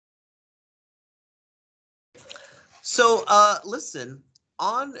So, listen,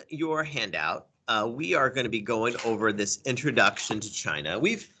 on your handout, we are going to be going over this introduction to China.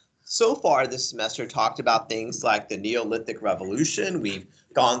 We've so far this semester talked about things like the Neolithic Revolution. We've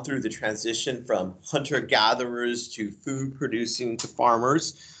gone through the transition from hunter-gatherers to food producing to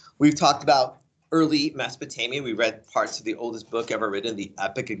farmers. We've talked about early Mesopotamia. We read parts of the oldest book ever written, the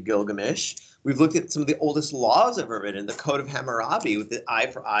Epic of Gilgamesh. We've looked at some of the oldest laws ever written, the Code of Hammurabi with the eye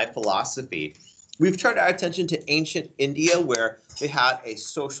for eye philosophy. We've turned our attention to ancient India, where they had a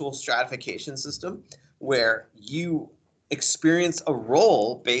social stratification system where you experience a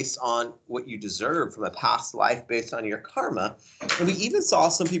role based on what you deserve from a past life based on your karma. And we even saw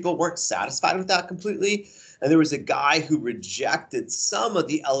some people weren't satisfied with that completely. And there was a guy who rejected some of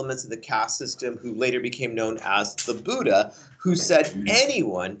the elements of the caste system, who later became known as the Buddha, who said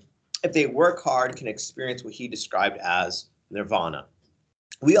anyone, if they work hard, can experience what he described as nirvana.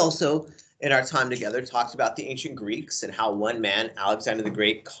 We also, in our time together, talked about the ancient Greeks and how one man, Alexander the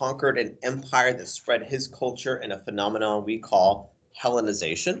Great, conquered an empire that spread his culture in a phenomenon we call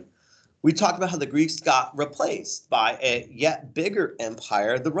Hellenization. We talked about how the Greeks got replaced by a yet bigger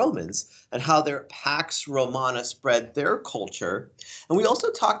empire, the Romans, and how their Pax Romana spread their culture. And we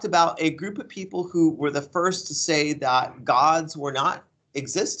also talked about a group of people who were the first to say that gods were not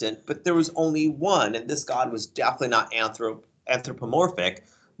existent, but there was only one, and this god was definitely not anthropomorphic.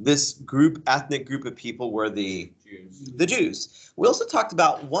 This ethnic group of people were the Jews. We also talked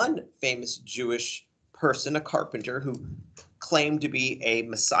about one famous Jewish person, a carpenter, who claimed to be a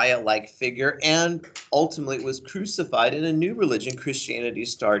Messiah-like figure and ultimately was crucified, and a new religion, Christianity,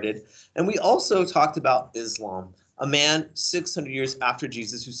 started. And we also talked about Islam, a man 600 years after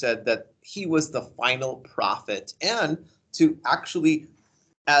Jesus who said that he was the final prophet, and to actually,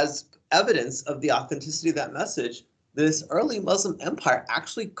 as evidence of the authenticity of that message, this early Muslim empire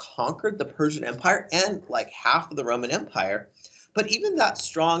actually conquered the Persian Empire and like half of the Roman Empire. But even that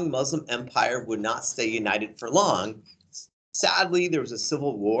strong Muslim empire would not stay united for long. Sadly, there was a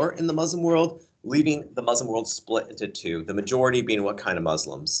civil war in the Muslim world, leaving the Muslim world split into two, the majority being what kind of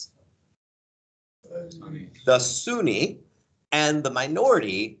Muslims? The Sunni, and the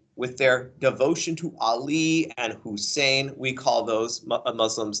minority with their devotion to Ali and Hussein. We call those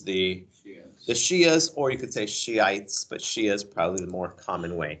Muslims the Shias, or you could say Shiites, but Shia is probably the more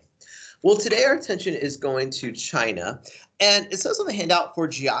common way. Well, today our attention is going to China, and it says on the handout for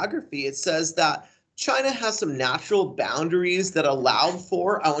geography, it says that China has some natural boundaries that allow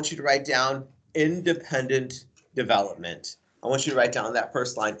for, I want you to write down, independent development. I want you to write down that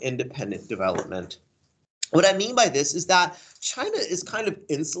first line, independent development. What I mean by this is that China is kind of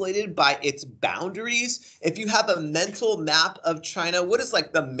insulated by its boundaries. If you have a mental map of China, what is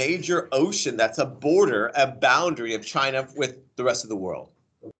like the major ocean that's a border, a boundary of China with the rest of the world?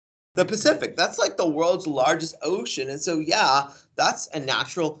 The Pacific. That's like the world's largest ocean. And so, yeah, that's a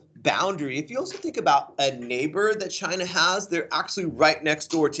natural boundary. If you also think about a neighbor that China has, they're actually right next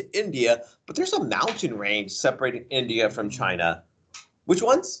door to India, but there's a mountain range separating India from China. Which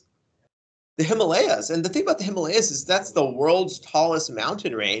ones? The Himalayas. And the thing about the Himalayas is that's the world's tallest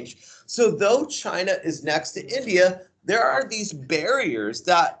mountain range. So though China is next to India, there are these barriers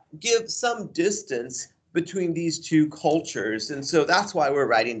that give some distance between these two cultures. And so that's why we're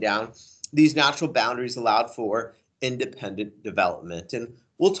writing down these natural boundaries allowed for independent development. And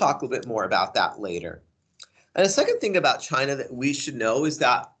we'll talk a little bit more about that later. And the second thing about China that we should know is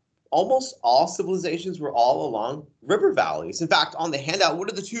that almost all civilizations were all along river valleys. In fact, on the handout,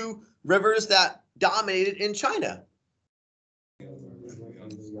 what are the two rivers that dominated in China?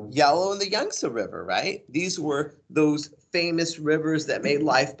 Yellow and the Yangtze River, right? These were those famous rivers that made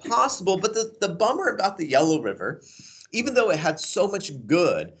life possible. But the bummer about the Yellow River, even though it had so much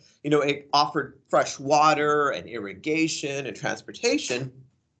good, it offered fresh water and irrigation and transportation,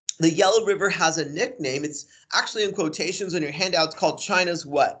 the Yellow River has a nickname. It's actually in quotations on your handouts called China's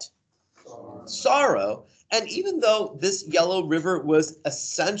what? Sorrow. And even though this Yellow River was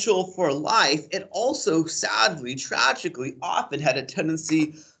essential for life, it also sadly, tragically, often had a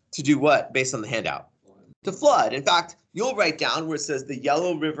tendency to do what based on the handout? To flood. In fact, you'll write down where it says the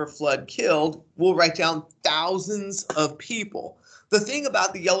Yellow River flood killed, we'll write down thousands of people. The thing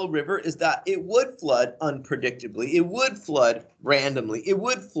about the Yellow River is that it would flood unpredictably. It would flood randomly. It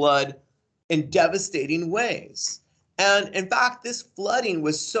would flood in devastating ways. And in fact, this flooding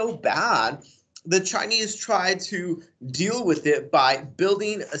was so bad, the Chinese tried to deal with it by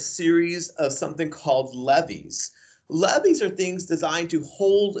building a series of something called levees. Levees are things designed to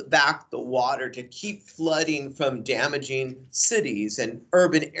hold back the water to keep flooding from damaging cities and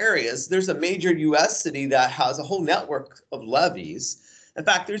urban areas. There's a major US city that has a whole network of levees. In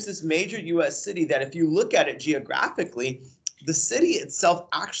fact, there's this major US city that if you look at it geographically, the city itself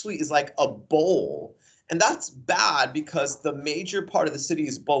actually is like a bowl. And that's bad because the major part of the city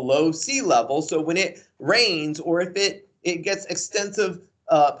is below sea level. So when it rains or if it gets extensive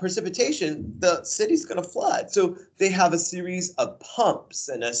precipitation, the city's going to flood. So they have a series of pumps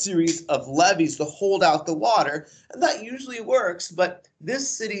and a series of levees to hold out the water. And that usually works. But this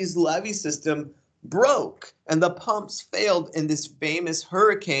city's levee system broke and the pumps failed in this famous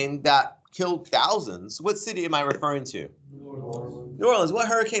hurricane that killed thousands. What city am I referring to? New Orleans. New Orleans. What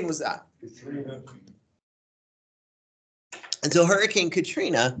hurricane was that? Katrina. And so Hurricane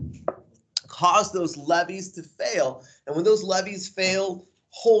Katrina caused those levees to fail. And when those levees failed,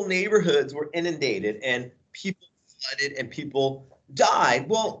 whole neighborhoods were inundated and people flooded and people died.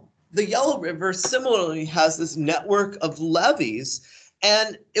 Well, the Yellow River similarly has this network of levees.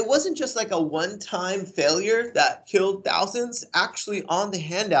 And it wasn't just like a one-time failure that killed thousands. Actually, on the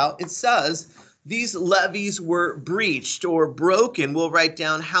handout, it says these levees were breached or broken. We'll write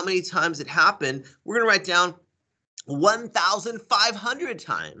down how many times it happened. We're going to write down 1,500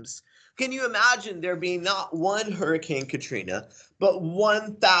 times. Can you imagine there being not one Hurricane Katrina, but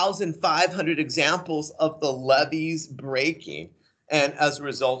 1,500 examples of the levees breaking and as a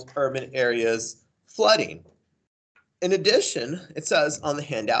result, urban areas flooding? In addition, it says on the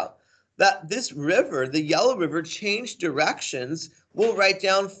handout that this river, the Yellow River, changed directions. We'll write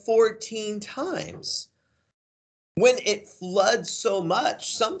down 14 times. When it floods so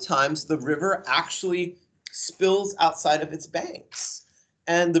much, sometimes the river actually spills outside of its banks.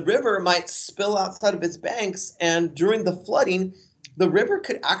 And the river might spill outside of its banks, and during the flooding, the river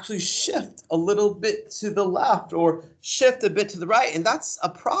could actually shift a little bit to the left or shift a bit to the right. And that's a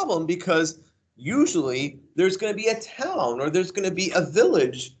problem because usually there's going to be a town or there's going to be a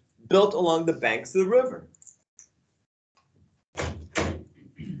village built along the banks of the river.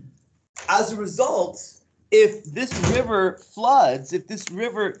 As a result, if this river floods, if this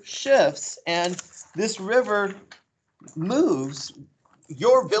river shifts and this river moves,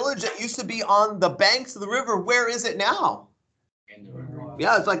 your village that used to be on the banks of the river, where is it now?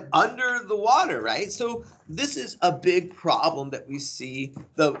 Yeah, it's like under the water, right? So this is a big problem that we see.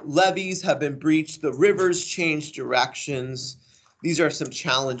 The levees have been breached. The rivers changed directions. These are some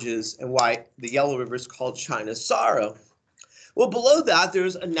challenges and why the Yellow River is called China's sorrow. Well, below that,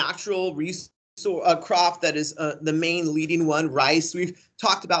 there's a natural resource, a crop that is the main leading one, rice. We've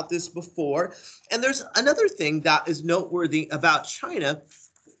talked about this before. And there's another thing that is noteworthy about China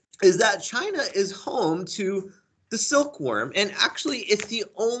is that China is home to the silkworm. And actually, it's the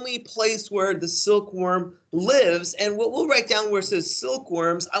only place where the silkworm lives. And what we'll write down where it says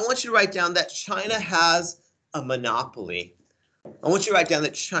silkworms, I want you to write down that China has a monopoly. I want you to write down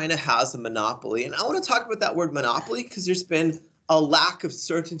that China has a monopoly. And I want to talk about that word monopoly because there's been a lack of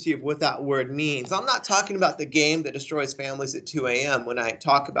certainty of what that word means. I'm not talking about the game that destroys families at 2 a.m. when I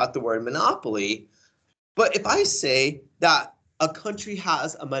talk about the word monopoly. But if I say that a country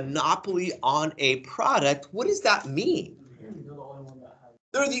has a monopoly on a product, what does that mean?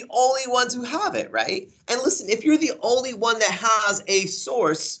 They're the only ones who have it, right? And listen, if you're the only one that has a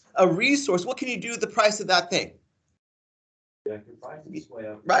source, a resource, what can you do with the price of that thing?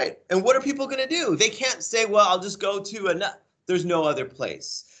 Right. And what are people going to do? They can't say, well, I'll just go to there's no other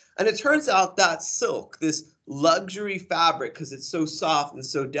place. And it turns out that silk, this luxury fabric, because it's so soft and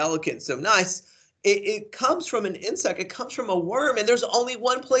so delicate and so nice, it comes from an insect. It comes from a worm. And there's only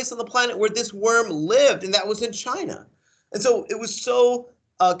one place on the planet where this worm lived, and that was in China. And so it was so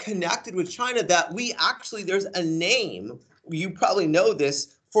connected with China that there's a name, you probably know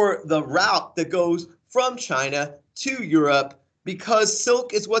this, for the route that goes from China to Europe, because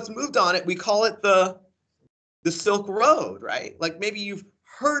silk is what's moved on it. We call it the Silk Road, right? Like maybe you've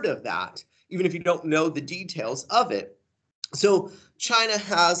heard of that, even if you don't know the details of it. So China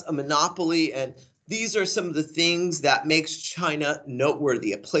has a monopoly, and these are some of the things that makes China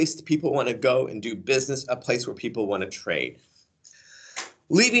noteworthy, a place that people want to go and do business, a place where people want to trade.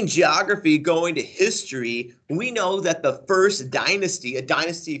 Leaving geography, going to history, we know that the first dynasty, a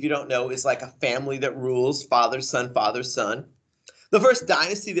dynasty, if you don't know, is like a family that rules, father, son, father, son. The first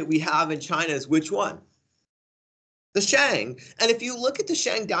dynasty that we have in China is which one? The Shang. And if you look at the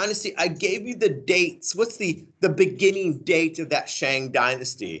Shang dynasty, I gave you the dates. What's the beginning date of that Shang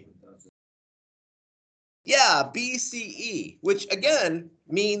dynasty? Yeah, BCE, which again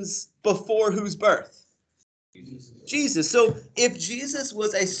means before whose birth? Jesus. So if Jesus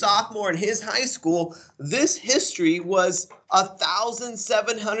was a sophomore in his high school, this history was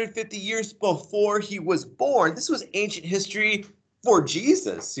 1,750 years before he was born. This was ancient history for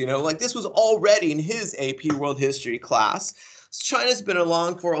Jesus, like this was already in his AP World History class. China's been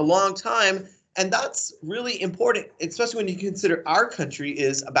along for a long time, and that's really important, especially when you consider our country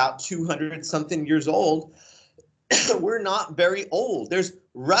is about 200 something years old. We're not very old. There's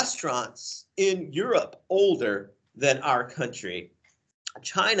restaurants in Europe older than our country.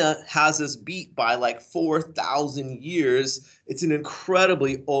 China has us beat by like 4,000 years. It's an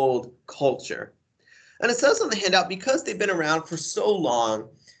incredibly old culture. And it says on the handout, because they've been around for so long,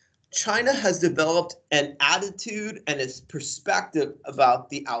 China has developed an attitude and its perspective about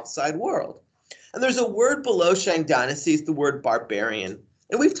the outside world. And there's a word below Shang Dynasty, it's the word barbarian.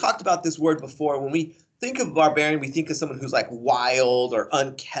 And we've talked about this word before. When we think of barbarian, we think of someone who's like wild or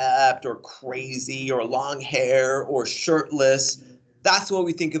unkept or crazy or long hair or shirtless. That's what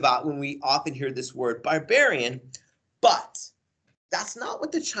we think about when we often hear this word barbarian. But that's not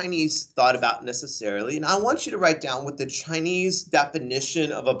what the Chinese thought about necessarily. And I want you to write down what the Chinese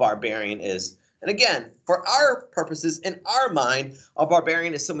definition of a barbarian is. And again, for our purposes, in our mind, a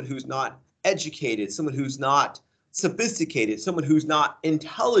barbarian is someone who's not educated, someone who's not sophisticated, someone who's not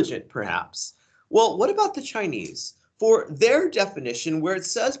intelligent, perhaps. Well, what about the Chinese? For their definition, where it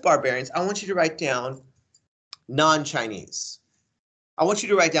says barbarians, I want you to write down non-Chinese. I want you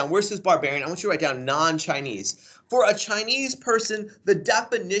to write down, where it says barbarian, I want you to write down non-Chinese. For a Chinese person, the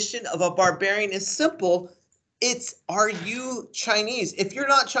definition of a barbarian is simple. It's, are you Chinese? If you're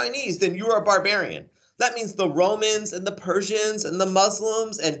not Chinese, then you're a barbarian. That means the Romans and the Persians and the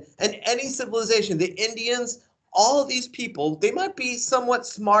Muslims and any civilization, the Indians, all of these people, they might be somewhat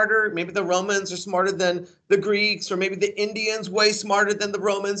smarter. Maybe the Romans are smarter than the Greeks, or maybe the Indians way smarter than the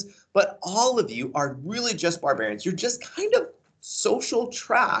Romans. But all of you are really just barbarians. You're just kind of social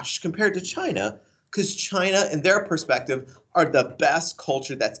trash compared to China, because China, in their perspective, are the best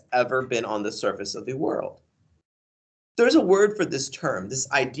culture that's ever been on the surface of the world. There's a word for this term, this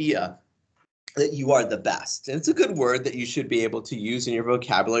idea that you are the best. And it's a good word that you should be able to use in your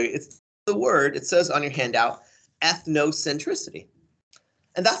vocabulary. It's the word, it says on your handout, ethnocentricity.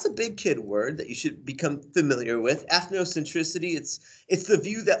 And that's a big kid word that you should become familiar with. Ethnocentricity, it's the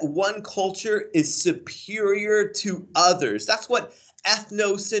view that one culture is superior to others. That's what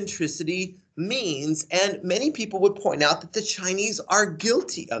ethnocentricity means. And many people would point out that the Chinese are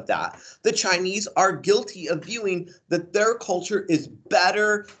guilty of that. The Chinese are guilty of viewing that their culture is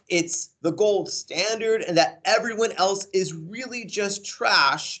better, it's the gold standard, and that everyone else is really just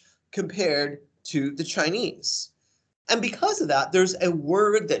trash compared to the Chinese. And because of that, there's a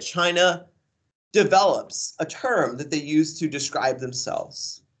word that China develops, a term that they use to describe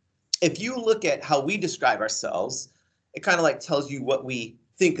themselves. If you look at how we describe ourselves, it kind of like tells you what we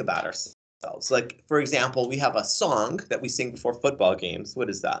think about ourselves. Like, for example, we have a song that we sing before football games. What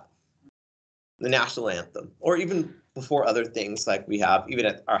is that? The national anthem. Or even before other things, like we have, even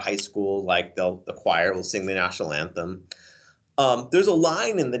at our high school, like the choir will sing the national anthem. There's a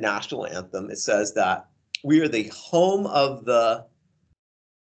line in the national anthem. It says that we are the home of the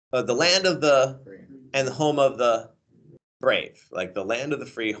land of the, and the home of the brave, like the land of the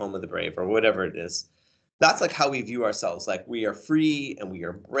free, home of the brave, or whatever it is. That's like how we view ourselves, like we are free and we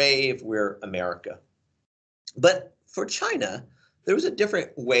are brave, we're America. But for China, there was a different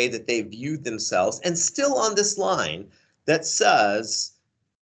way that they viewed themselves, and still on this line that says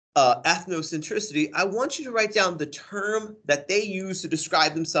ethnocentricity, I want you to write down the term that they use to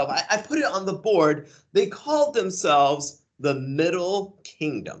describe themselves. I put it on the board. They called themselves the Middle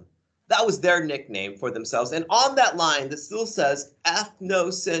Kingdom. That was their nickname for themselves. And on that line that still says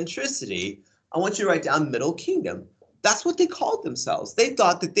ethnocentricity, I want you to write down Middle Kingdom. That's what they called themselves. They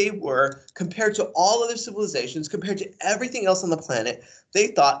thought that they were, compared to all other civilizations, compared to everything else on the planet, they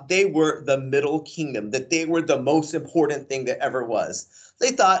thought they were the Middle Kingdom, that they were the most important thing that ever was.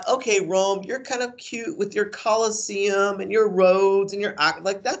 They thought, okay, Rome, you're kind of cute with your Colosseum and your roads and your act,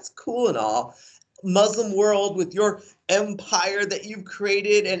 like that's cool and all. Muslim world with your empire that you've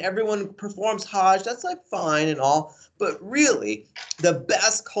created and everyone performs Hajj, that's like fine and all. But really, the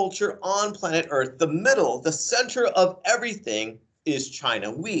best culture on planet Earth, the middle, the center of everything is China.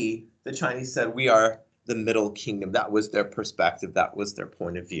 We, the Chinese, said we are the Middle Kingdom. That was their perspective. That was their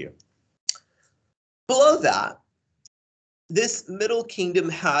point of view. Below that, this Middle Kingdom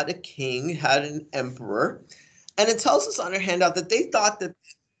had a king, had an emperor, and it tells us on our handout that they thought that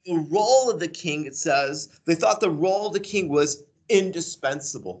the role of the king, it says, they thought the role of the king was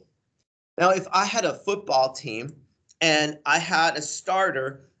indispensable. Now, if I had a football team and I had a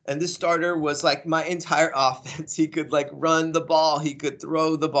starter, and this starter was like my entire offense, he could like run the ball, he could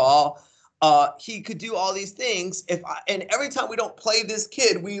throw the ball, he could do all these things. And every time we don't play this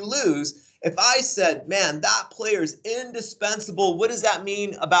kid, we lose. If I said, man, that player is indispensable, what does that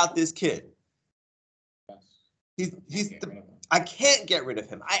mean about this kid? He's the, I can't get rid of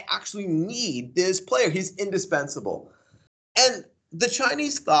him. I actually need this player. He's indispensable. And the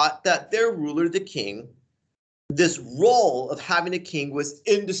Chinese thought that their ruler, the king, this role of having a king was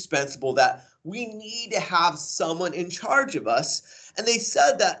indispensable, that we need to have someone in charge of us. And they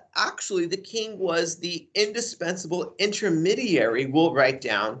said that actually the king was the indispensable intermediary, we'll write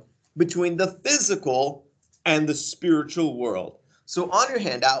down, between the physical and the spiritual world. So on your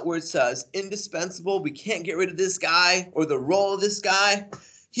handout where it says indispensable, we can't get rid of this guy, or the role of this guy,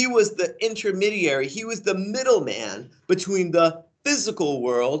 he was the intermediary. He was the middleman between the physical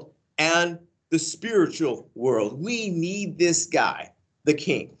world and the spiritual world. We need this guy, the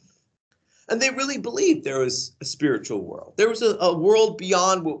king. And they really believed there was a spiritual world. There was a world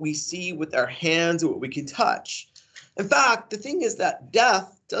beyond what we see with our hands and what we can touch. In fact, the thing is that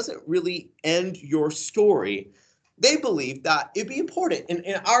death doesn't really end your story. They believed that it'd be important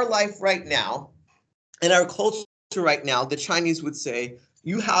in our life right now, in our culture right now, the Chinese would say,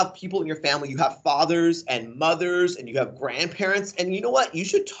 you have people in your family, you have fathers and mothers, and you have grandparents, and you know what? You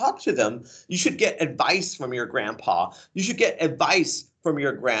should talk to them. You should get advice from your grandpa. You should get advice from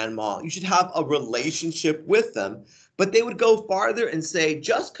your grandma. You should have a relationship with them. But they would go farther and say,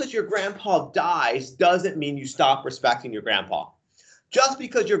 just because your grandpa dies doesn't mean you stop respecting your grandpa. Just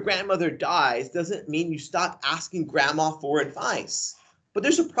because your grandmother dies doesn't mean you stop asking grandma for advice. But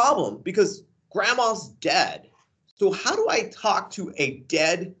there's a problem because grandma's dead. So how do I talk to a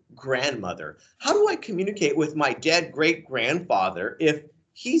dead grandmother? How do I communicate with my dead great-grandfather if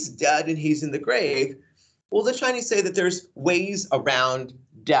he's dead and he's in the grave? Well, the Chinese say that there's ways around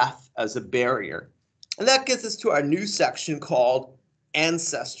death as a barrier. And that gets us to our new section called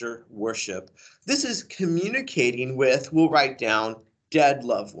ancestor worship. This is communicating with, we'll write down, dead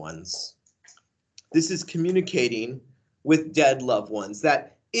loved ones. This is communicating with dead loved ones,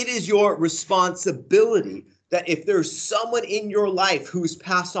 that it is your responsibility that if there's someone in your life who's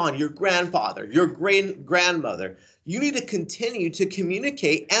passed on, your grandfather, your grandmother, you need to continue to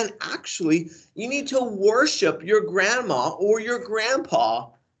communicate, and actually you need to worship your grandma or your grandpa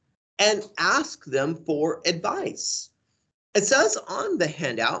and ask them for advice. It says on the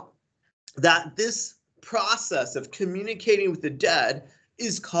handout that this process of communicating with the dead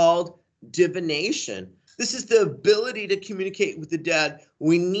is called divination. This is the ability to communicate with the dead.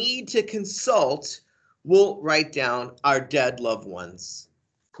 We need to consult, we'll write down, our dead loved ones.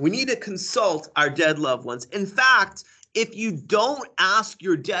 We need to consult our dead loved ones. In fact, if you don't ask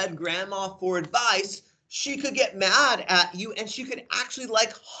your dead grandma for advice, she could get mad at you and she could actually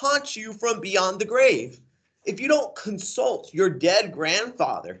haunt you from beyond the grave. If you don't consult your dead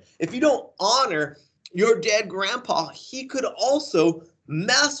grandfather, if you don't honor your dead grandpa, he could also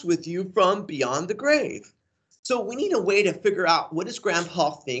mess with you from beyond the grave. So we need a way to figure out, what does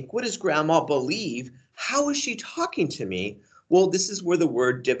grandpa think? What does grandma believe? How is she talking to me? Well, this is where the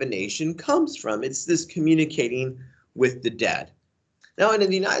word divination comes from. It's this communicating with the dead. Now, in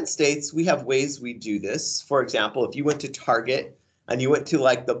the United States, we have ways we do this. For example, if you went to Target and you went to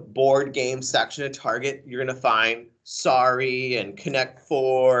the board game section of Target, you're going to find Sorry and Connect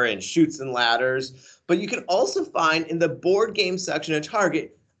Four and Chutes and Ladders. But you can also find in the board game section of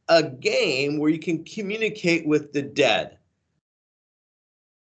Target a game where you can communicate with the dead.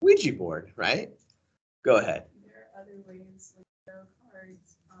 Ouija board, right? Go ahead. There are other ways, like tarot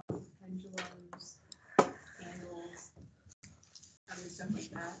cards, pendulums, candles, other stuff like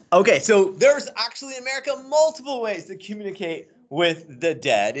that. Okay, so there's actually in America multiple ways to communicate with the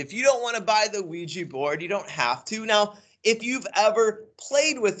dead. If you don't want to buy the Ouija board, you don't have to. Now, if you've ever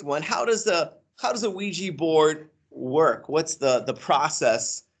played with one, how does a Ouija board work? What's the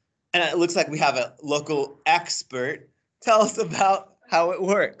process? And it looks like we have a local expert. Tell us about how it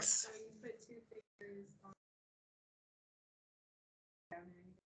works. So you put two fingers on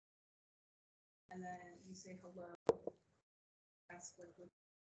and then you say hello. Ask where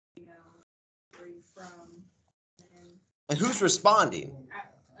you from, And who's responding?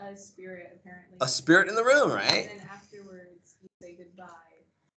 a spirit apparently. A spirit in the room, right? And then afterwards you say goodbye.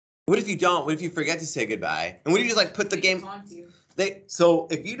 What if you don't? What if you forget to say goodbye? And what if you put the game? Haunt you. So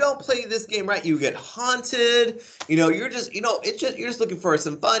if you don't play this game right, you get haunted. You're just looking for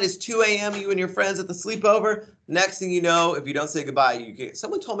some fun. It's 2 a.m. You and your friends at the sleepover. Next thing you know, if you don't say goodbye,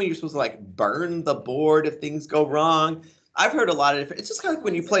 someone told me you're supposed to burn the board if things go wrong. I've heard a lot of different. It's just kind of like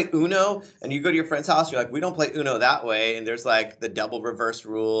when you play Uno and you go to your friend's house, you're like, we don't play Uno that way, and there's the double reverse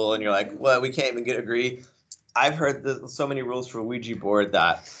rule, and you're like, well, we can't even agree. I've heard so many rules for Ouija board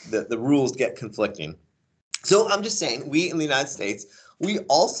that the rules get conflicting. So I'm just saying, we in the United States, we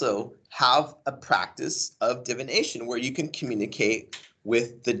also have a practice of divination where you can communicate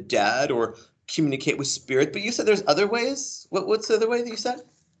with the dead or communicate with spirit, but you said there's other ways. What's the other way that you said?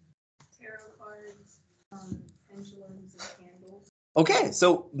 Tarot cards, pendulums, and candles, Okay,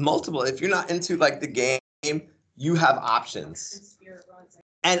 so multiple. If you're not into like the game, you have and options. spirit rods.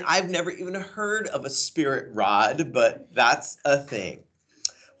 And I've never even heard of a spirit rod, but that's a thing.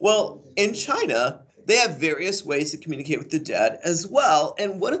 Well, in China, they have various ways to communicate with the dead as well.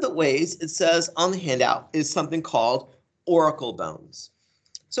 And one of the ways it says on the handout is something called oracle bones.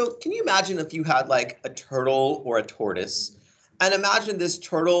 So can you imagine if you had like a turtle or a tortoise? And imagine this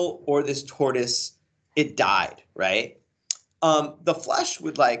turtle or this tortoise, it died, right? The flesh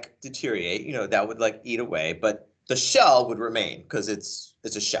would like deteriorate, that would like eat away, but the shell would remain because it's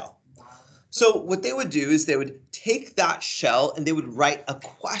a shell. So what they would do is they would take that shell and they would write a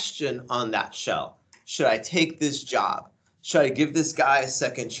question on that shell. Should I take this job? Should I give this guy a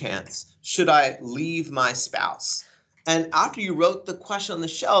second chance? Should I leave my spouse? And after you wrote the question on the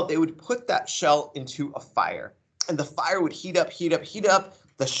shell, they would put that shell into a fire. And the fire would heat up, heat up, heat up.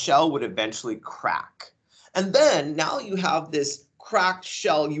 The shell would eventually crack. And then now you have this cracked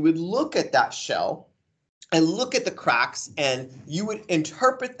shell. You would look at that shell and look at the cracks, and you would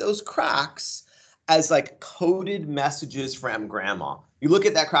interpret those cracks as like coded messages from grandma. You look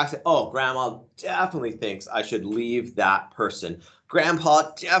at that crack and say, oh, grandma definitely thinks I should leave that person.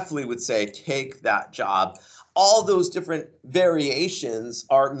 Grandpa definitely would say, take that job. All those different variations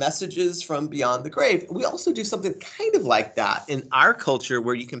are messages from beyond the grave. We also do something kind of like that in our culture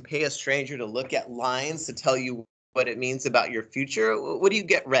where you can pay a stranger to look at lines to tell you what it means about your future. What do you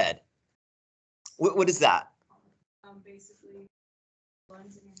get read? What is that? Basically,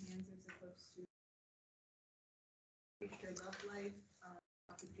 ones in your hands are supposed to future love life,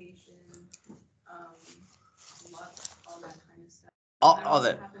 occupation, luck, all that kind of stuff. All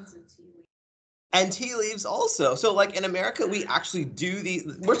that. Happens in tea leaves. And tea leaves also. So like in America, we actually do these.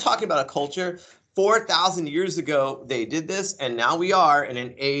 We're talking about a culture 4,000 years ago, they did this, and now we are in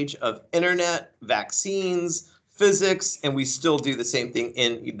an age of internet, vaccines, physics, and we still do the same thing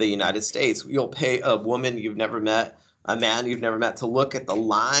in the United States. You'll pay a woman you've never met, a man you've never met, to look at the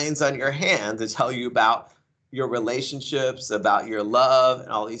lines on your hand to tell you about your relationships, about your love, and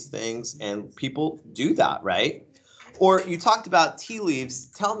all these things. And people do that, right? Or you talked about tea leaves.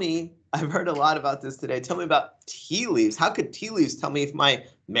 Tell me, I've heard a lot about this today. Tell me about tea leaves. How could tea leaves tell me if my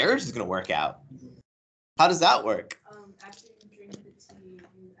marriage is going to work out? How does that work? After you drink the tea,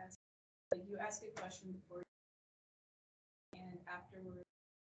 you ask a question before, and afterwards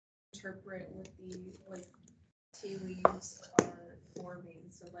interpret what the tea leaves are forming.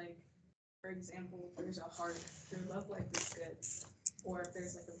 So for example, if there's a heart, their love life is good. Or if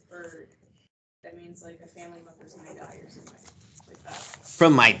there's a bird, that means a family member's gonna die or something like that.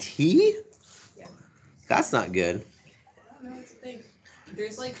 From my tea? Yeah. That's not good. I don't know, it's a thing.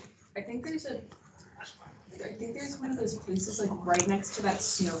 There's I think there's one of those places right next to that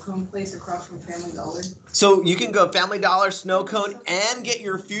snow cone place across from Family Dollar. So you can go Family Dollar, snow cone, and get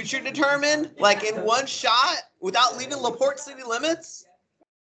your future determined in one shot without leaving LaPorte city limits?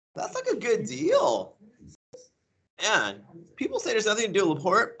 That's a good deal. Man, people say there's nothing to do with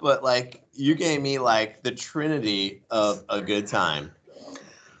LaPorte, but you gave me the trinity of a good time.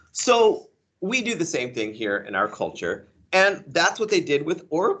 So we do the same thing here in our culture. And that's what they did with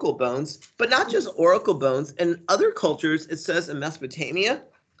oracle bones, but not just oracle bones. In other cultures, it says in Mesopotamia,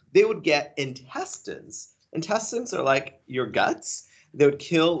 they would get intestines. Intestines are like your guts. They would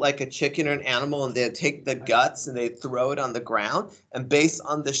kill a chicken or an animal, and they'd take the guts and they'd throw it on the ground. And based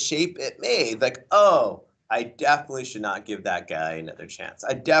on the shape it made, oh, I definitely should not give that guy another chance.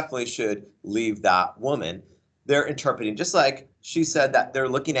 I definitely should leave that woman. They're interpreting, just like she said that they're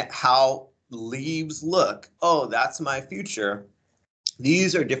looking at how leaves look. Oh, that's my future.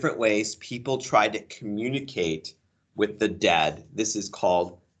 These are different ways people try to communicate with the dead. This is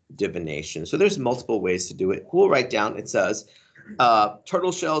called divination. So there's multiple ways to do it. We'll write down, it says,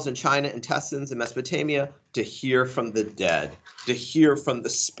 turtle shells in China, intestines in Mesopotamia, to hear from the dead, to hear from the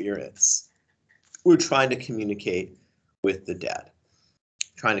spirits. We're trying to communicate with the dead,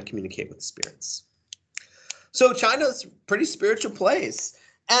 trying to communicate with the spirits. So China's a pretty spiritual place.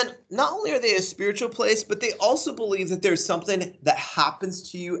 And not only are they a spiritual place, but they also believe that there's something that happens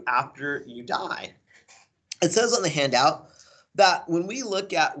to you after you die. It says on the handout that when we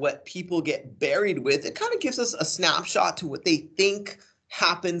look at what people get buried with, it kind of gives us a snapshot to what they think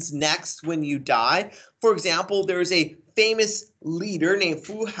happens next when you die. For example, there's a famous leader named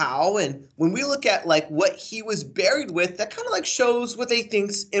Fu Hao, and when we look at what he was buried with, that kind of shows what they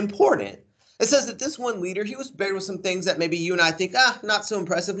think's important. It says that this one leader, he was buried with some things that maybe you and I think, not so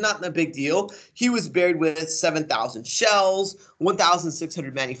impressive, not a big deal. He was buried with 7,000 shells,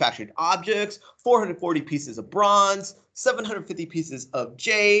 1,600 manufactured objects, 440 pieces of bronze, 750 pieces of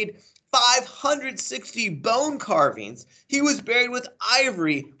jade, 560 bone carvings. He was buried with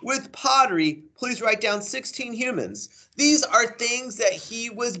ivory, with pottery. Please write down 16 humans. These are things that he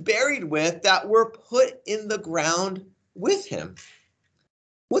was buried with that were put in the ground with him.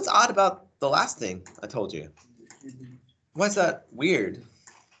 What's odd about the last thing I told you? Why is that weird?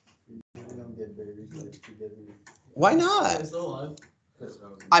 Why not?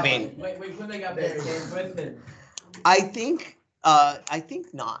 I mean, wait, when they got buried, with him. I think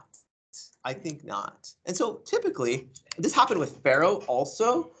not. I think not. And so typically, this happened with Pharaoh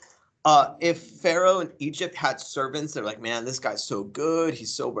also. If Pharaoh in Egypt had servants, they're like, man, this guy's so good.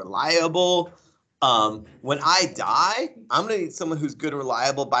 He's so reliable. When I die, I'm going to need someone who's good and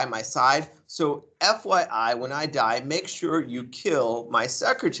reliable by my side. So FYI, when I die, make sure you kill my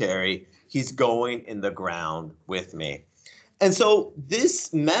secretary. He's going in the ground with me. And so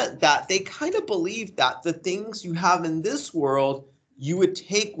this meant that they kind of believed that the things you have in this world, you would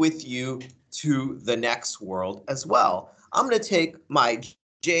take with you to the next world as well. I'm going to take my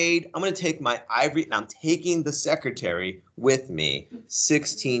jade, I'm going to take my ivory, and I'm taking the secretary with me.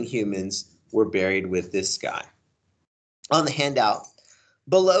 16 humans were buried with this guy. On the handout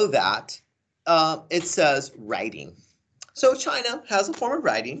below that, it says writing. So China has a form of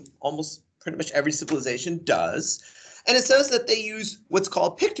writing, almost pretty much every civilization does. And it says that they use what's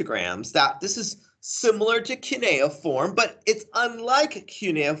called pictograms, that this is similar to cuneiform, but it's unlike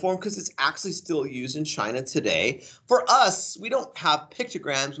cuneiform because it's actually still used in China today. For us, we don't have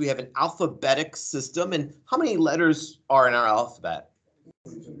pictograms, we have an alphabetic system. And how many letters are in our alphabet?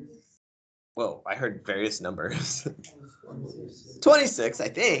 Whoa, I heard various numbers. 26, I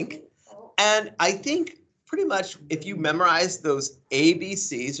think. And I think pretty much if you memorize those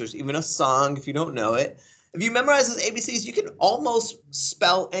ABCs, there's even a song if you don't know it. If you memorize those ABCs, you can almost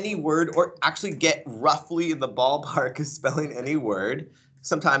spell any word or actually get roughly in the ballpark of spelling any word.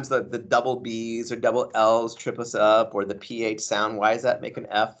 Sometimes the double B's or double L's trip us up, or the PH sound. Why does that make an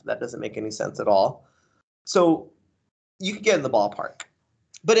F? That doesn't make any sense at all. So you can get in the ballpark.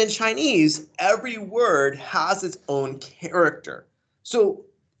 But in Chinese, every word has its own character. So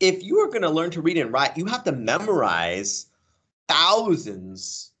if you are going to learn to read and write, you have to memorize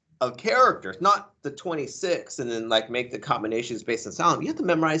thousands of characters, not the 26 and then like make the combinations based on sound. You have to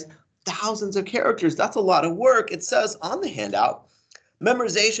memorize thousands of characters. That's a lot of work. It says on the handout,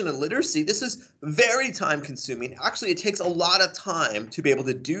 memorization and literacy, this is very time consuming. Actually, it takes a lot of time to be able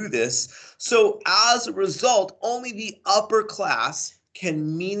to do this. So as a result, only the upper class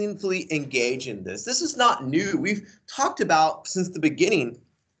can meaningfully engage in this. This is not new. We've talked about since the beginning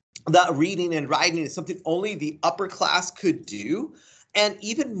that reading and writing is something only the upper class could do. And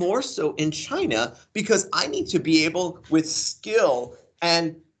even more so in China, because I need to be able with skill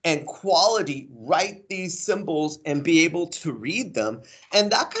and quality write these symbols and be able to read them.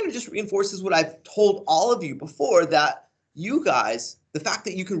 And that kind of just reinforces what I've told all of you before, that you guys, the fact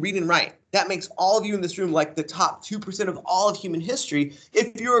that you can read and write, that makes all of you in this room like the top 2% of all of human history.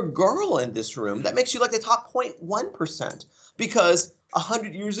 If you're a girl in this room, that makes you like the top 0.1%, because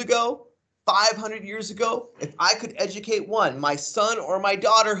 100 years ago, 500 years ago, if I could educate one, my son or my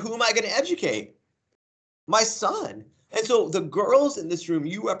daughter, who am I going to educate? My son. And so the girls in this room,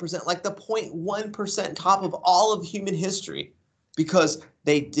 you represent like the 0.1% top of all of human history, because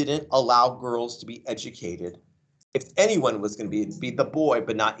they didn't allow girls to be educated. If anyone was going to be the boy,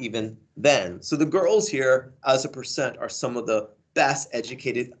 but not even then. So the girls here as a percent are some of the best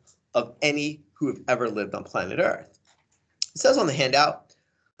educated of any who have ever lived on planet Earth. It says on the handout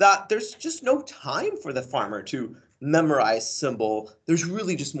that there's just no time for the farmer to memorize symbol. There's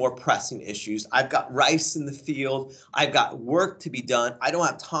really just more pressing issues. I've got rice in the field. I've got work to be done. I don't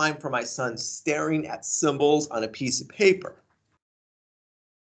have time for my son staring at symbols on a piece of paper.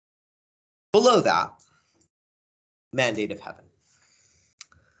 Below that, mandate of heaven.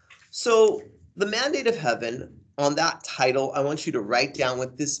 So the mandate of heaven, on that title, I want you to write down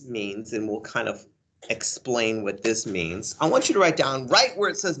what this means, and we'll kind of explain what this means. I want you to write down right where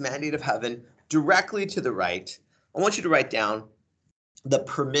it says mandate of heaven, directly to the right. I want you to write down the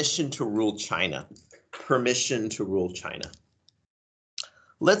permission to rule China. Permission to rule China.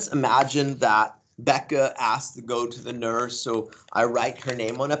 Let's imagine that Becca asked to go to the nurse, so I write her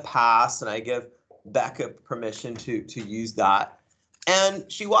name on a pass and I give Becca permission to use that.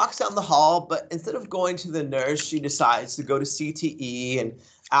 And she walks down the hall, but instead of going to the nurse, she decides to go to CTE. And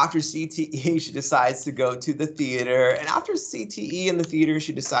after CTE, she decides to go to the theater. And after CTE and the theater,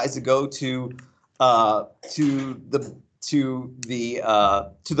 she decides to go to the to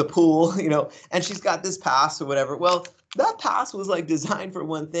the pool, you know. And she's got this pass or whatever. Well, that pass was like designed for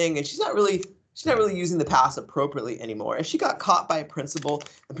one thing, and she's not really using the pass appropriately anymore. And she got caught by a principal.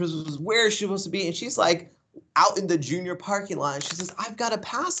 The principal was where is she supposed to be, and she's like out in the junior parking lot. And she says, "I've got a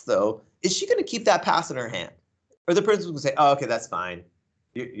pass though. Is she going to keep that pass in her hand?" Or the principal would say, "Oh, okay, that's fine.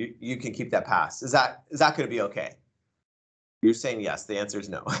 You can keep that pass. Is that going to be okay?" You're saying yes. The answer is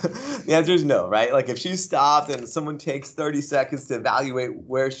no. The answer is no, right? Like if she stopped and someone takes 30 seconds to evaluate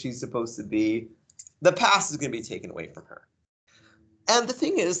where she's supposed to be, the pass is going to be taken away from her. And the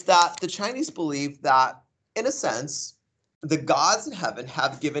thing is that the Chinese believe that, in a sense, the gods in heaven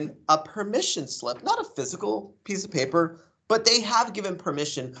have given a permission slip, not a physical piece of paper, but they have given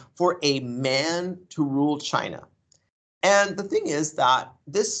permission for a man to rule China. And the thing is that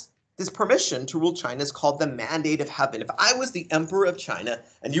this permission to rule China is called the mandate of heaven. If I was the emperor of China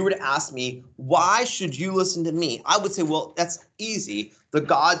and you were to ask me, why should you listen to me? I would say, well, that's easy. The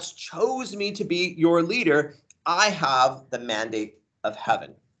gods chose me to be your leader. I have the mandate of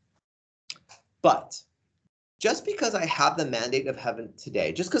heaven. But just because I have the mandate of heaven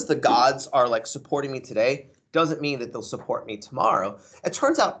today, just because the gods are like supporting me today, doesn't mean that they'll support me tomorrow. It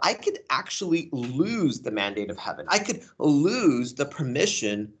turns out I could actually lose the mandate of heaven. I could lose the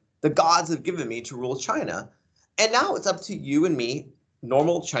permission the gods have given me to rule China. And now it's up to you and me,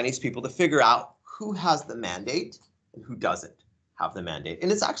 normal Chinese people, to figure out who has the mandate and who doesn't have the mandate.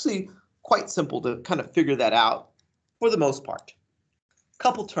 And it's actually quite simple to kind of figure that out for the most part.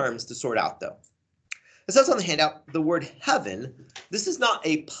 Couple terms to sort out though. It says on the handout, the word heaven. This is not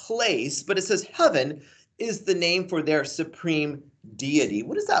a place, but it says heaven is the name for their supreme deity.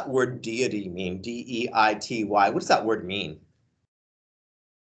 What does that word deity mean? D-E-I-T-Y. What does that word mean?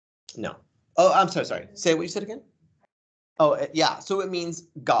 No. Oh, I'm sorry. Say what you said again. Oh, yeah. So it means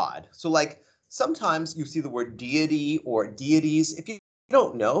God. So like sometimes you see the word deity or deities. If you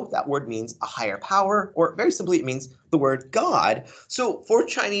don't know, that word means a higher power, or very simply, it means the word God. So for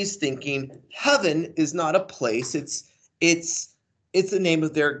Chinese thinking, heaven is not a place. It's the name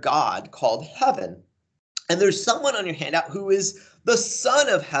of their God called heaven. And there's someone on your handout who is the son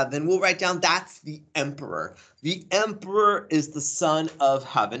of heaven. We'll write down that's the emperor. The emperor is the son of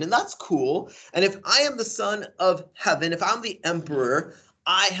heaven, and that's cool. And if I am the son of heaven, if I'm the emperor,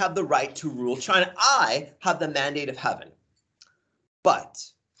 I have the right to rule China. I have the mandate of heaven. But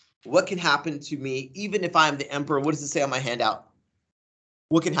what can happen to me even if I'm the emperor? What does it say on my handout?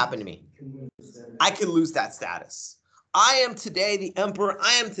 What can happen to me? I can lose that status. I am today the emperor.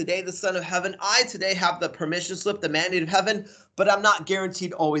 I am today the son of heaven. I today have the permission slip, the mandate of heaven, but I'm not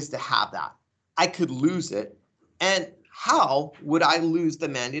guaranteed always to have that. I could lose it. And how would I lose the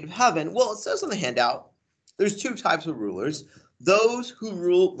mandate of heaven? Well, it says on the handout, there's two types of rulers, those who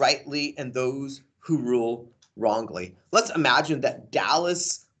rule rightly and those who rule wrongly. Let's imagine that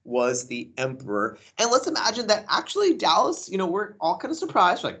Dallas was the emperor. And let's imagine that actually Dallas, you know, we're all kind of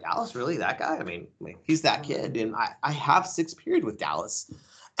surprised. We're like, Dallas, really? That guy? I mean, he's that kid. And I have 6th period with Dallas.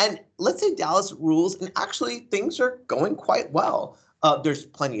 And let's say Dallas rules and actually things are going quite well. There's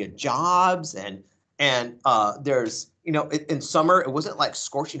plenty of jobs and there's, you know, in summer, it wasn't like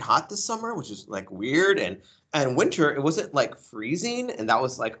scorching hot this summer, which is like weird. And winter, it wasn't like freezing. And that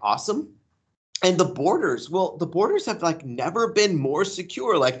was like awesome. And the borders, well, the borders have like never been more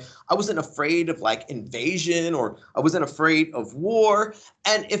secure. Like I wasn't afraid of like invasion, or I wasn't afraid of war.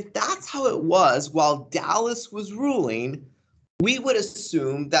 And if that's how it was while Dallas was ruling, we would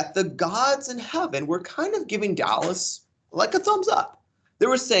assume that the gods in heaven were kind of giving Dallas like a thumbs up. They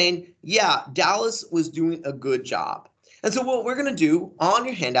were saying, yeah, Dallas was doing a good job. And so what we're going to do on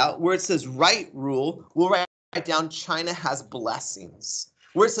your handout where it says right rule, we'll write down China has blessings.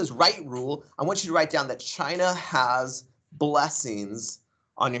 Where it says right rule, I want you to write down that China has blessings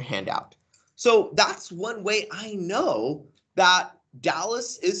on your handout. So that's one way I know that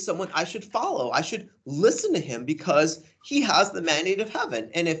Dallas is someone I should follow. I should listen to him because he has the mandate of heaven.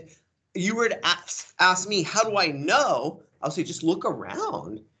 And if you were to ask me, how do I know? I'll say, just look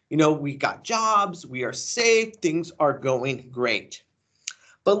around. You know, we got jobs, we are safe, things are going great.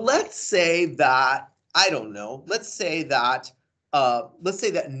 But let's say that, I don't know, let's say that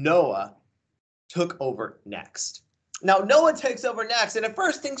Noah took over next. Now, Noah takes over next, and at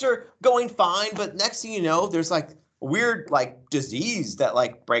first things are going fine, but next thing you know, there's like a weird like disease that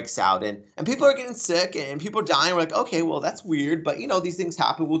like breaks out, and people are getting sick and people are dying. We're like, okay, well, that's weird, but you know, these things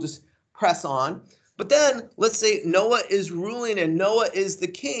happen. We'll just press on. But then let's say Noah is ruling and Noah is the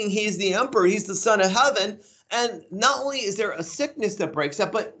king. He's the emperor. He's the son of heaven. And not only is there a sickness that breaks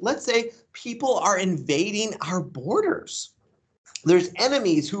up, but let's say people are invading our borders. There's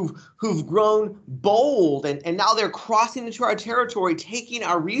enemies who've grown bold and now they're crossing into our territory, taking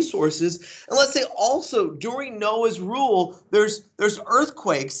our resources. And let's say also during Noah's rule, there's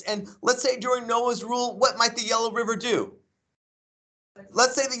earthquakes. And let's say during Noah's rule, what might the Yellow River do?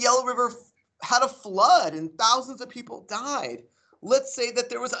 Let's say the Yellow River had a flood and thousands of people died. Let's say that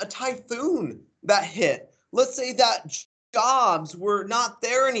there was a typhoon that hit. Let's say that jobs were not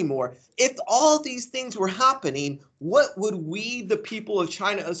there anymore. If all these things were happening, what would we, the people of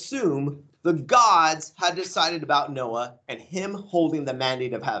China, assume the gods had decided about Noah and him holding the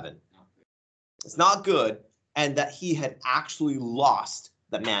mandate of heaven? It's not good, and that he had actually lost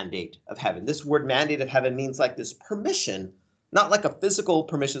the mandate of heaven. This word mandate of heaven means like this permission, not like a physical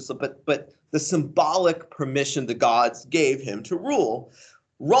permission, but the symbolic permission the gods gave him to rule.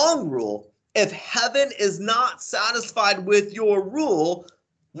 Wrong rule. If heaven is not satisfied with your rule,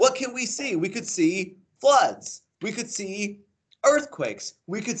 what can we see? We could see floods. We could see earthquakes.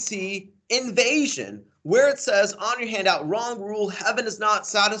 We could see invasion. Where it says on your handout, wrong rule, heaven is not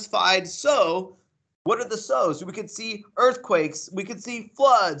satisfied. So what are the so's? We could see earthquakes. We could see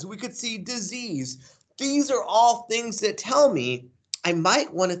floods. We could see disease. These are all things that tell me I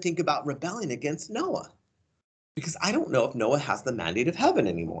might want to think about rebelling against Noah, because I don't know if Noah has the mandate of heaven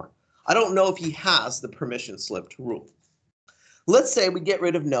anymore. I don't know if he has the permission slip to rule. Let's say we get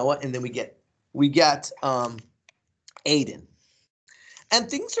rid of Noah and then we get Aden. And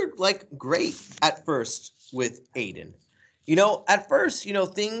things are like great at first with Aden. At first,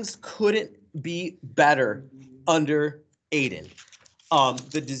 things couldn't be better under Aden.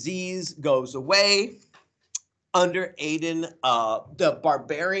 The disease goes away. Under Aden, the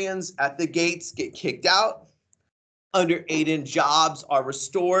barbarians at the gates get kicked out. Under Aden, jobs are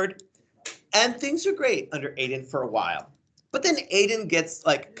restored. And things are great under Aden for a while. But then Aden gets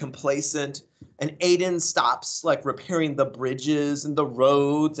like complacent, and Aden stops like repairing the bridges and the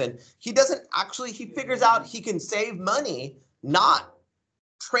roads. And he figures out he can save money not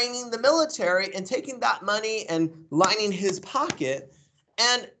training the military and taking that money and lining his pocket.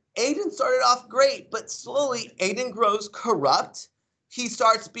 And Aden started off great, but slowly Aden grows corrupt. He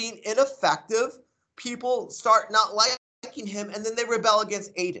starts being ineffective. People start not liking him, and then they rebel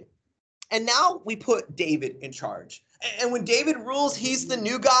against Aden. And now we put David in charge. And when David rules, he's the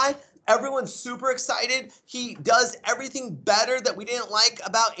new guy. Everyone's super excited. He does everything better that we didn't like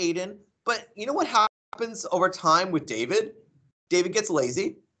about Aden. But you know what happens over time with David? David gets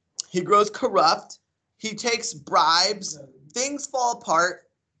lazy. He grows corrupt. He takes bribes. Things fall apart.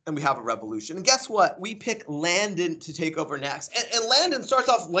 And we have a revolution. And guess what? We pick Landon to take over next. And Landon starts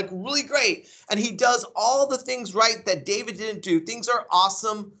off like really great. And he does all the things right that David didn't do. Things are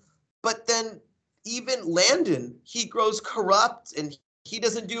awesome. But then even Landon, he grows corrupt and he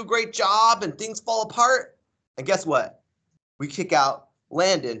doesn't do a great job and things fall apart. And guess what? We kick out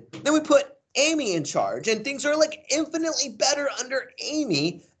Landon. Then we put Amy in charge and things are like infinitely better under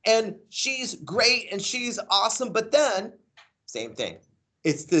Amy. And she's great and she's awesome. But then, same thing.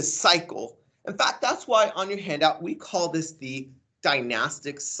 It's this cycle. In fact, that's why on your handout, we call this the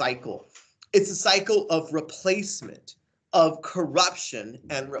dynastic cycle. It's a cycle of replacement, of corruption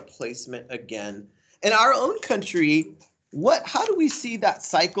and replacement again. In our own country, how do we see that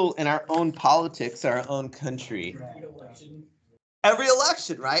cycle in our own politics, our own country? Every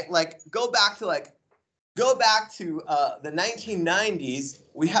election, right? Like go back to the 1990s.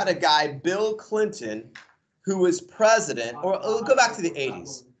 We had a guy, Bill Clinton, who was president, or go back to the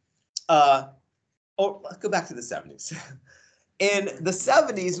 80s. Or let's go back to the 70s. In the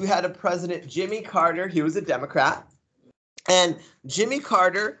 70s, we had a president, Jimmy Carter. He was a Democrat. And Jimmy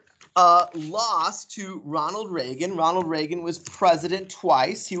Carter lost to Ronald Reagan. Ronald Reagan was president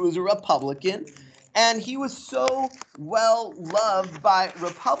twice. He was a Republican. And he was so well loved by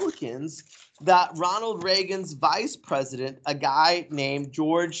Republicans that Ronald Reagan's vice president, a guy named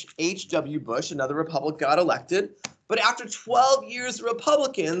George H.W. Bush, another Republican, got elected. But after 12 years of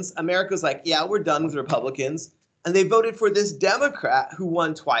Republicans, America's like, yeah, we're done with Republicans. And they voted for this Democrat who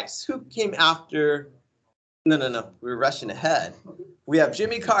won twice. Who came after? No. We're rushing ahead. We have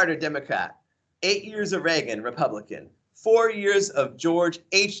Jimmy Carter, Democrat. 8 years of Reagan, Republican. 4 years of George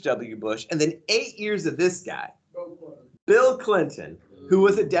H.W. Bush. And then 8 years of this guy, Bill Clinton, who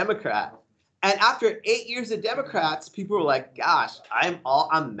was a Democrat. And after 8 years of Democrats, people were like, gosh, I'm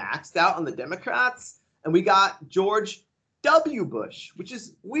maxed out on the Democrats. And we got George W. Bush, which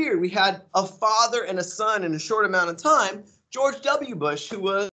is weird. We had a father and a son in a short amount of time. George W. Bush, who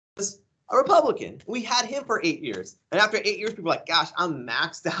was a Republican. We had him for 8 years. And after 8 years, people were like, gosh, I'm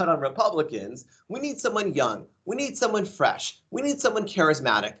maxed out on Republicans. We need someone young. We need someone fresh. We need someone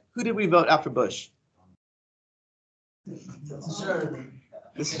charismatic. Who did we vote after Bush? Sure.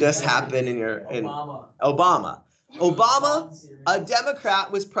 This just happened in Obama. Obama, a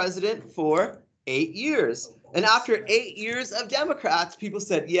Democrat, was president for 8 years. And after 8 years of Democrats, people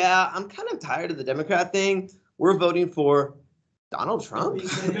said, yeah, I'm kind of tired of the Democrat thing. We're voting for Donald Trump.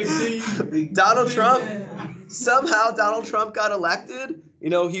 Donald Trump. Somehow Donald Trump got elected. You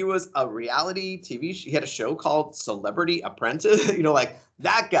know, he was a reality TV. He had a show called Celebrity Apprentice. You know, like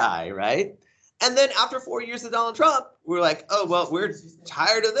that guy, right? And then after 4 years of Donald Trump, we're like, oh, well, we're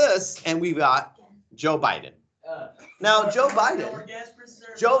tired of this. And we got Joe Biden. Now, Joe Biden,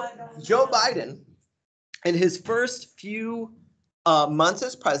 in his first few months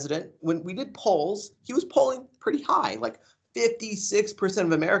as president, when we did polls, he was polling pretty high. Like 56%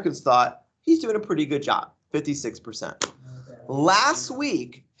 of Americans thought he's doing a pretty good job. 56%. Last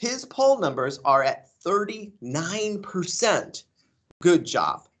week, his poll numbers are at 39%. Good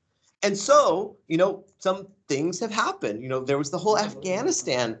job. And so, you know, some things have happened. You know, there was the whole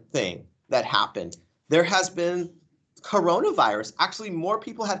Afghanistan thing that happened. There has been coronavirus. Actually, more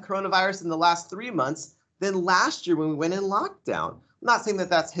people had coronavirus in the last 3 months than last year when we went in lockdown. I'm not saying that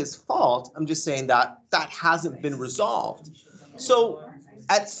that's his fault. I'm just saying that that hasn't been resolved. So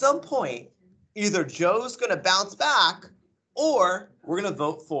at some point, either Joe's going to bounce back or we're going to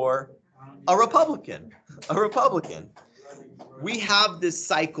vote for a Republican. We have this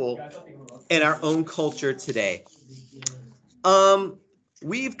cycle in our own culture today.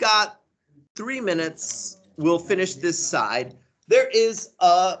 We've got 3 minutes. We'll finish this side. There is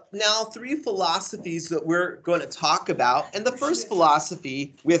now 3 philosophies that we're going to talk about. And the first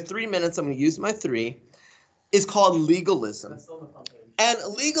philosophy, we have 3 minutes, I'm going to use my 3, is called legalism. And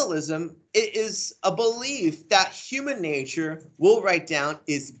legalism is a belief that human nature, we'll write down,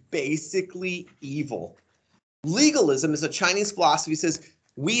 is basically evil. Legalism is a Chinese philosophy that says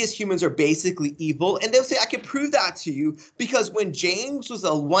we as humans are basically evil. And they'll say, I can prove that to you because when James was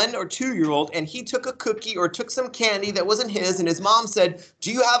a 1 or 2-year-old and he took a cookie or took some candy that wasn't his and his mom said,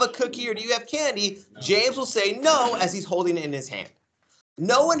 do you have a cookie or do you have candy? James will say no as he's holding it in his hand.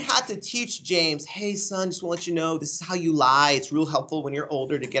 No one had to teach James, hey, son, just want to let you know, this is how you lie. It's real helpful when you're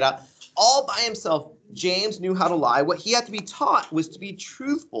older to get out. All by himself, James knew how to lie. What he had to be taught was to be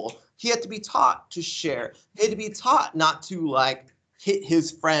truthful. He had to be taught to share. He had to be taught not to, like, hit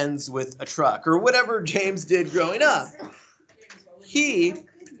his friends with a truck or whatever James did growing up.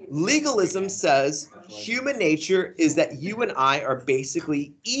 Legalism says human nature is that you and I are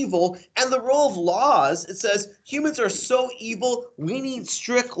basically evil. And the role of laws, it says humans are so evil, we need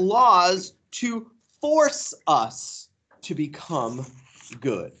strict laws to force us to become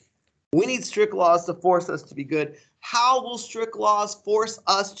good. We need strict laws to force us to be good. How will strict laws force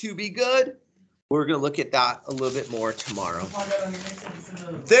us to be good? We're going to look at that a little bit more tomorrow.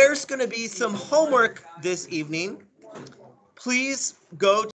 There's going to be some homework this evening. Please go